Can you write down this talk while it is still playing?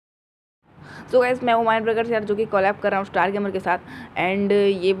So guys मैं हूँ mind breaker यार, जो कि कोलैब कर रहा हूँ स्टार गेमर के साथ। एंड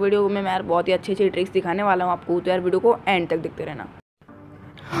ये वीडियो में मैं यार बहुत ही अच्छी ट्रिक्स दिखाने वाला हूँ आपको, तो यार वीडियो को एंड तक देखते रहना।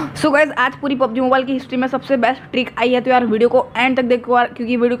 सो गाइस आज पूरी पबजी मोबाइल की हिस्ट्री में सबसे बेस्ट ट्रिक आई है, तो यार वीडियो को एंड तक देखो यार,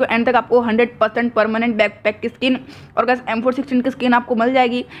 क्योंकि वीडियो को एंड तक आपको 100% परमानेंट बैकपैक की स्किन और गाइस M416 की स्किन आपको मिल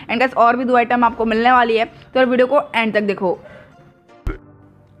जाएगी। एंड गाइस और भी 2 आइटम आपको मिलने वाली है, तो यार वीडियो को एंड तक देखो।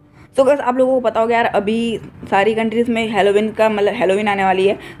 सो गाइस आप लोगों को पता होगा यार, अभी सारी कंट्रीज़ में हैलोवीन का मतलब हैलोवीन आने वाली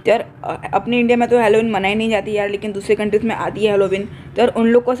है। तो यार अपने इंडिया में तो हैलोवीन मनाई नहीं जाती यार, लेकिन दूसरे कंट्रीज़ में आती है हैलोवीन। तो यार उन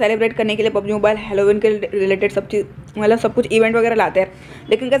लोग को सेलिब्रेट करने के लिए पबजी मोबाइल हैलोवीन के रिलेटेड सब चीज़ मतलब सब कुछ इवेंट वगैरह लाते हैं।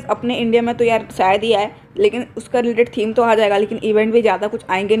 लेकिन गाइस अपने इंडिया में तो यार शायद ही आए, लेकिन उसका रिलेटेड थीम तो आ जाएगा, लेकिन इवेंट भी ज़्यादा कुछ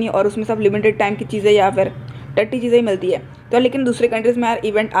आएंगे नहीं, और उसमें सब लिमिटेड टाइम की चीज़ें या फिर टट्टी चीज़ें ही मिलती है। तो लेकिन दूसरे कंट्रीज़ में यार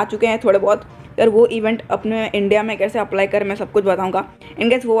इवेंट आ चुके हैं थोड़े बहुत, यार वो इवेंट अपने इंडिया में कैसे अप्लाई कर मैं सब कुछ बताऊंगा।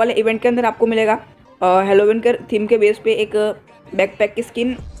 इनकेस वो वाले इवेंट के अंदर आपको मिलेगा हैलोवीन के थीम के बेस पे एक बैकपैक की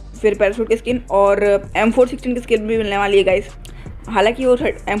स्किन, फिर पैराशूट की स्किन और M416 की स्किन भी मिलने वाली है गाइस। हालांकि वो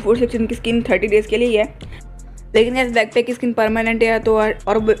M416 की स्किन 30 डेज़ के लिए ही है, लेकिन यार बैकपैक की स्किन परमानेंट है। तो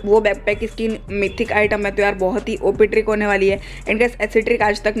और वो बैकपैक की स्किन मिथिक आइटम है, तो यार बहुत ही ओपी ट्रिक होने वाली है। एंड गाइस ऐसी ट्रिक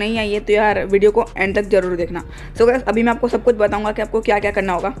आज तक नहीं आई है, तो यार वीडियो को एंड तक जरूर देखना। सो गाइस अभी मैं आपको सब कुछ बताऊंगा कि आपको क्या क्या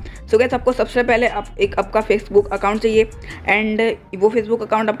करना होगा। सो गाइस आपको सबसे पहले आपका फेसबुक अकाउंट चाहिए, एंड वो फेसबुक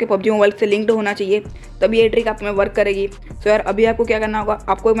अकाउंट आपके पबजी मोबाइल से लिंक्ड होना चाहिए, तभी ये ट्रिक आप में वर्क करेगी। सो यार अभी आपको क्या करना होगा,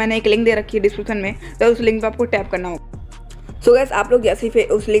 आपको मैंने एक लिंक दे रखी है डिस्क्रिप्शन में, तो उस लिंक पर आपको टैप करना होगा। सो गाइस आप लोग जैसे ही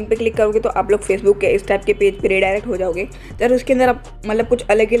उस लिंक पे क्लिक करोगे तो आप लोग फेसबुक के इस टाइप के पेज पे रिडायरेक्ट हो जाओगे। तो यार उसके अंदर आप मतलब कुछ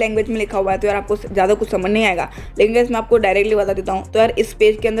अलग ही लैंग्वेज में लिखा हुआ है, तो यार आपको ज़्यादा कुछ समझ नहीं आएगा, लेकिन गाइस मैं आपको डायरेक्टली बता देता हूँ। तो यार इस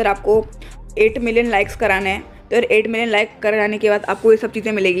पेज के अंदर आपको 8 मिलियन लाइक्स कराने हैं। तो यार 8 मिलियन लाइक कराने के बाद आपको ये सब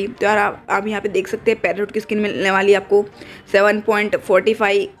चीज़ें मिलेगी। तो यार आप यहाँ पे देख सकते हैं पैराशूट की स्किन मिलने वाली है आपको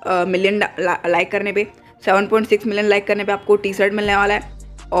 7.45 मिलियन लाइक करने पे, 7.6 मिलियन लाइक करने पे आपको टी शर्ट मिलने वाला है।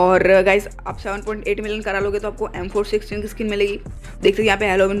 और गाइस आप 7.8 मिलियन करा लोगे तो आपको M416 की स्किन मिलेगी। देख सकते यहाँ पे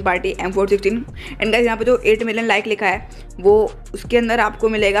Halloween party M416। And guys यहाँ पे जो 8 मिलियन लाइक लिखा है वो उसके अंदर आपको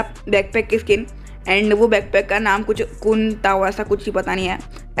मिलेगा बैकपैक की स्किन। एंड वो बैकपैक का नाम कुछ कुंताओ ऐसा कुछ ही पता नहीं है,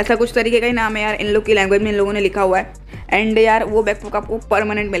 ऐसा कुछ तरीके का ही नाम है यार, इन लोग की लैंग्वेज में इन लोगों ने लिखा हुआ है। एंड यार वो बैकपैक आपको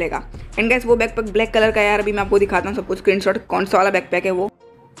परमानेंट मिलेगा। एंड गाइस वो बैकपैक ब्लैक कलर का है यार, अभी मैं आपको दिखाता हूँ सब कुछ स्क्रीनशॉट कौन सा वाला बैकपैक है वो।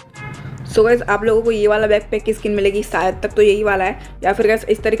 सो गाइस आप लोगों को ये वाला बैकपैक की स्किन मिलेगी, शायद तक तो यही वाला है, या फिर गाइस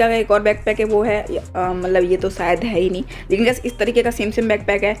इस तरीके का एक और बैकपैक है वो है मतलब ये तो शायद है ही नहीं, लेकिन गाइस इस तरीके का सेम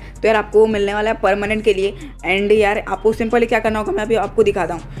बैकपैक है। तो यार आपको मिलने वाला है परमानेंट के लिए। एंड यार आपको सिंपली क्या करना होगा मैं अभी आपको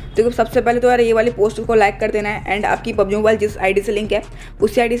दिखाता हूँ। तो सबसे पहले तो यार ये वाली पोस्ट को लाइक कर देना है, एंड आपकी पबजी मोबाइल जिस आईडी से लिंक है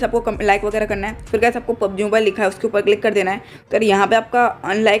उसी आईडी से आपको लाइक वगैरह करना है। फिर गाइस आपको पबजी मोबाइल लिखा है उसके ऊपर क्लिक कर देना है। तो यार यहाँ पे आपका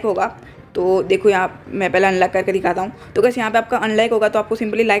अनलाइक होगा, तो देखो यहाँ मैं पहले अनलाइक करके दिखाता हूँ। तो गाइस यहाँ पे आपका अनलाइक होगा तो आपको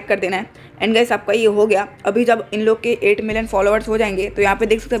सिंपली लाइक कर देना है। एंड गाइस आपका ये हो गया। अभी जब इन लोग के 8 मिलियन फॉलोअर्स हो जाएंगे तो यहाँ पे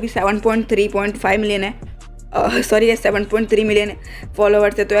देख सकते हैं अभी 7.3.5 मिलियन है, सॉरी ये 7.3 मिलियन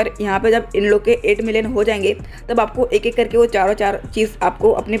फॉलोअर्स है। तो यार यहाँ पे जब इन लोग के 8 मिलियन हो जाएंगे तब आपको एक एक करके वो चारों चीज़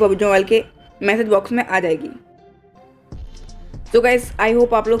आपको अपने पबजी मोबाइल के मैसेज बॉक्स में आ जाएगी। तो गाइस आई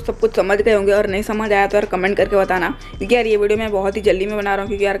होप आप लोग सब कुछ समझ गए होंगे, और नहीं समझ आया तो यार कमेंट करके बताना, क्योंकि यार ये वीडियो मैं बहुत ही जल्दी में बना रहा हूँ,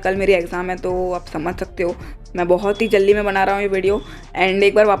 क्योंकि यार कल मेरी एग्ज़ाम है, तो आप समझ सकते हो मैं बहुत ही जल्दी में बना रहा हूँ ये वीडियो। एंड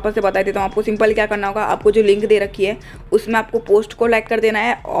एक बार वापस से बता देता हूँ आपको, सिंपल क्या करना होगा, आपको जो लिंक दे रखी है उसमें आपको पोस्ट को लाइक कर देना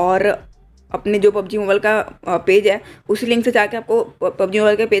है, और अपने जो पबजी मोबाइल का पेज है उसी लिंक से जाके आपको पबजी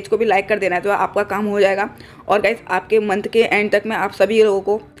मोबाइल के पेज को भी लाइक कर देना है, तो आपका काम हो जाएगा। और गाइस आपके मंथ के एंड तक में आप सभी लोगों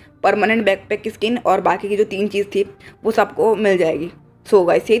को परमानेंट बैकपैक की स्किन और बाकी की जो 3 चीज़ थी वो सबको मिल जाएगी। सो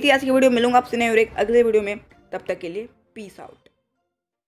गाइस यही थी आज की वीडियो, मिलूंगा आपसे नए और एक अगले वीडियो में, तब तक के लिए पीस आउट।